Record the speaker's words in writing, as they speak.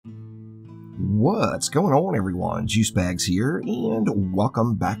What's going on, everyone? Juicebags here, and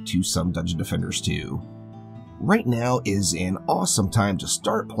welcome back to some Dungeon Defenders 2. Right now is an awesome time to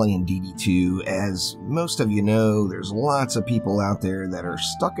start playing DD2. As most of you know, there's lots of people out there that are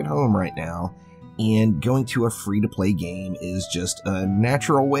stuck at home right now, and going to a free-to-play game is just a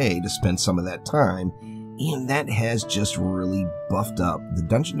natural way to spend some of that time, and that has just really buffed up the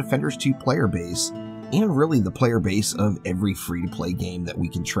Dungeon Defenders 2 player base, and really the player base of every free-to-play game that we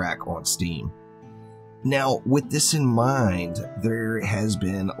can track on Steam. Now, with this in mind, there has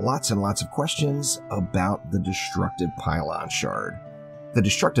been lots and lots of questions about the Destructive Pylon shard. The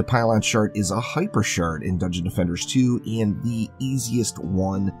Destructive Pylon shard is a hyper shard in Dungeon Defenders 2 and the easiest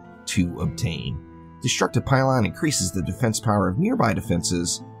one to obtain. Destructive Pylon increases the defense power of nearby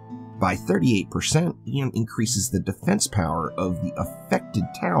defenses by 38% and increases the defense power of the affected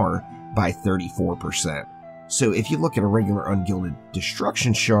tower by 34%. So if you look at a regular ungilded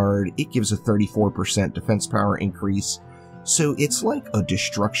destruction shard, it gives a 34% defense power increase. So it's like a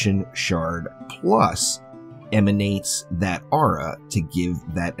destruction shard plus emanates that aura to give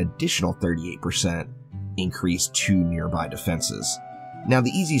that additional 38% increase to nearby defenses. Now,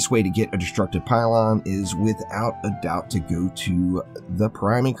 the easiest way to get a Destructive Pylon is without a doubt to go to the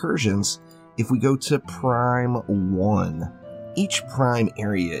Prime Incursions. If we go to Prime 1, each Prime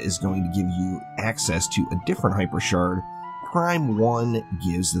area is going to give you access to a different Hyper Shard. Prime 1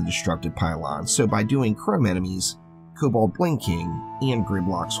 gives the Destructive Pylon, so by doing Chrome Enemies, Kobold Blinking, and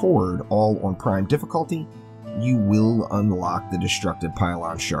Gridlock's Horde all on Prime difficulty, you will unlock the Destructive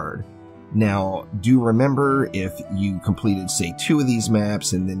Pylon Shard. Now, do remember, if you completed, say, 2 of these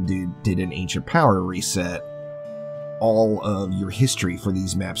maps and then did an Ancient Power reset, all of your history for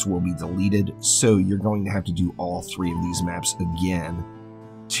these maps will be deleted, so you're going to have to do all 3 of these maps again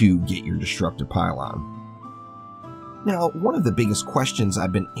to get your Destructive Pylon. Now, one of the biggest questions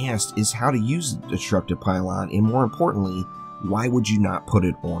I've been asked is how to use the Destructive Pylon, and more importantly, why would you not put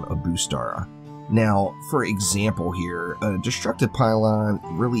it on a boost aura? Now, for example here, a Destructive Pylon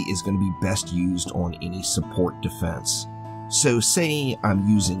really is going to be best used on any support defense. So say I'm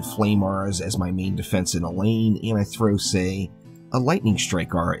using Flame Auras as my main defense in a lane, and I throw, say, a Lightning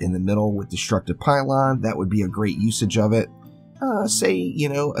Strike Aura in the middle with Destructive Pylon. That would be a great usage of it. Say, you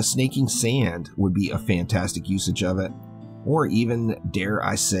know, a Snaking Sand would be a fantastic usage of it. Or even, dare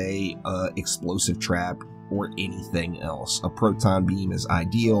I say, a Explosive Trap or anything else. A Proton Beam is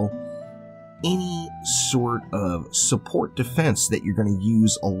ideal. Any sort of support defense that you're going to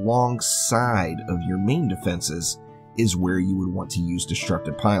use alongside of your main defenses is where you would want to use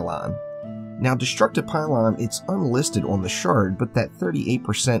Destructive Pylon. Now, Destructive Pylon, it's unlisted on the shard, but that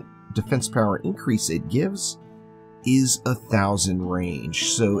 38% defense power increase it gives is 1,000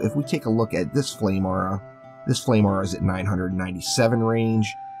 range. So if we take a look at this Flame Aura is at 997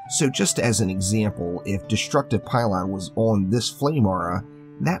 range. So just as an example, if Destructive Pylon was on this Flame Aura,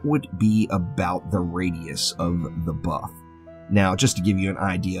 that would be about the radius of the buff. Now, just to give you an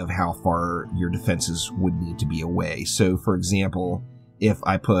idea of how far your defenses would need to be away. So, for example, if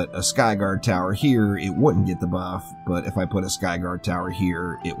I put a Skyguard Tower here, it wouldn't get the buff, but if I put a Skyguard Tower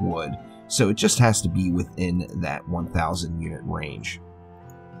here, it would. So it just has to be within that 1,000 unit range.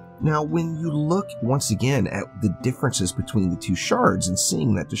 Now, when you look, once again, at the differences between the 2 shards and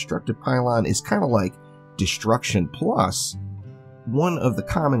seeing that Destructive Pylon is kind of like Destruction Plus, one of the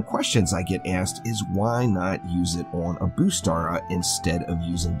common questions I get asked is why not use it on a boost aura instead of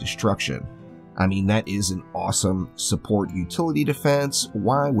using Destruction? I mean, that is an awesome support utility defense.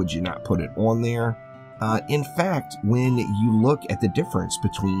 Why would you not put it on there? In fact, when you look at the difference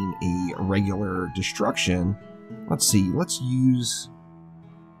between a regular Destruction, let's see, let's use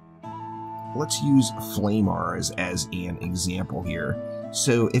Flame Auras as an example here.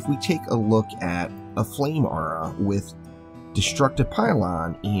 So if we take a look at a Flame Aura with Destructive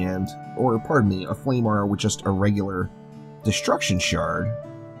Pylon a Flame Aura with just a regular Destruction Shard,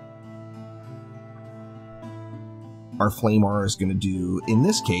 our Flame Aura is going to do, in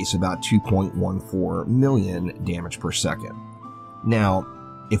this case, about 2.14 million damage per second. Now,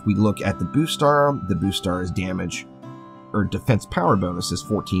 if we look at the boost aura's damage or defense power bonus is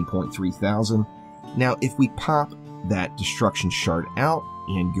 14.3 thousand. Now, if we pop that Destruction Shard out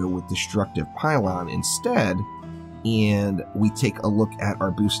and go with Destructive Pylon instead, and we take a look at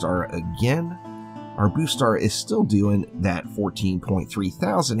our boost aura again, our boost aura is still doing that 14.3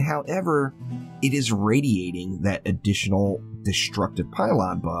 thousand. However, it is radiating that additional Destructive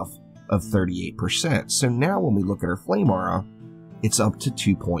Pylon buff of 38%. So now when we look at our Flame Aura, it's up to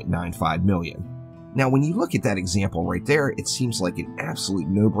 2.95 million. Now, when you look at that example right there, it seems like an absolute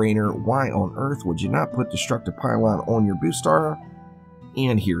no-brainer. Why on earth would you not put Destructive Pylon on your boost aura?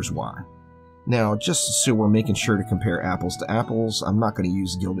 And here's why. Now, just so we're making sure to compare apples to apples, I'm not going to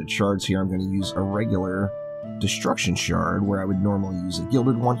use gilded shards here. I'm going to use a regular destruction shard where I would normally use a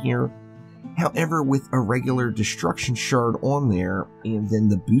gilded one here. However, with a regular destruction shard on there and then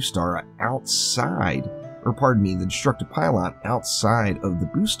the boost aura outside, or pardon me, the destructive pylon outside of the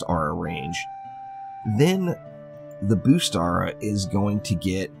boost aura range, then the boost aura is going to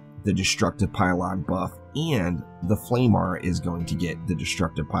get the destructive pylon buff and the flame aura is going to get the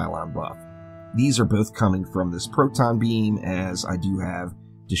destructive pylon buff. These are both coming from this proton beam, as I do have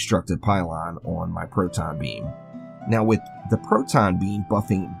destructive pylon on my proton beam. Now, with the proton beam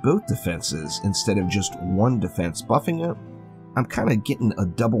buffing both defenses instead of just one defense buffing it, I'm kind of getting a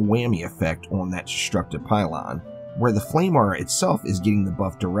double whammy effect on that destructive pylon. Where the flame aura itself is getting the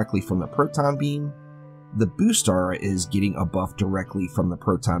buff directly from the proton beam, the boost aura is getting a buff directly from the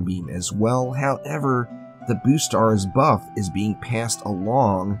proton beam as well. However, the boost aura's buff is being passed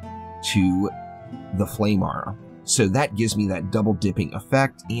along to the flame aura. So that gives me that double dipping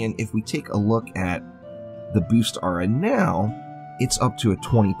effect, and if we take a look at the boost aura now, it's up to a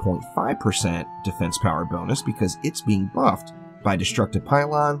 20.5% defense power bonus because it's being buffed by destructive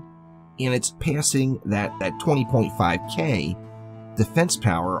pylon, and it's passing that 20.5k defense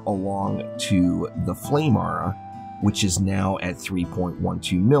power along to the flame aura, which is now at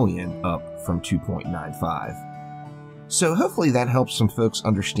 3.12 million, up from 2.95. So hopefully that helps some folks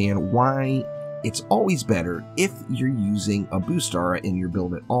understand why it's always better, if you're using a boost aura in your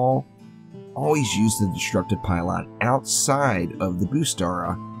build at all, always use the destructive pylon outside of the boost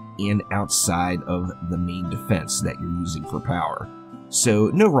aura and outside of the main defense that you're using for power.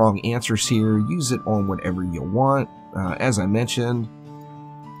 So no wrong answers here. Use it on whatever you want. As I mentioned,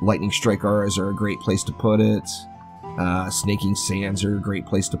 lightning strike auras are a great place to put it. Snaking sands are a great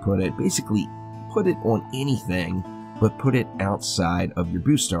place to put it. Basically, put it on anything, but put it outside of your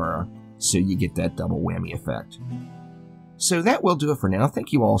boost aura so you get that double whammy effect. So that will do it for now.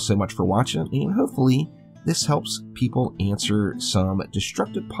 Thank you all so much for watching, and hopefully this helps people answer some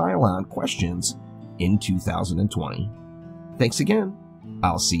Destructive Pylon questions in 2020. Thanks again.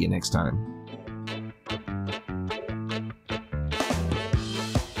 I'll see you next time.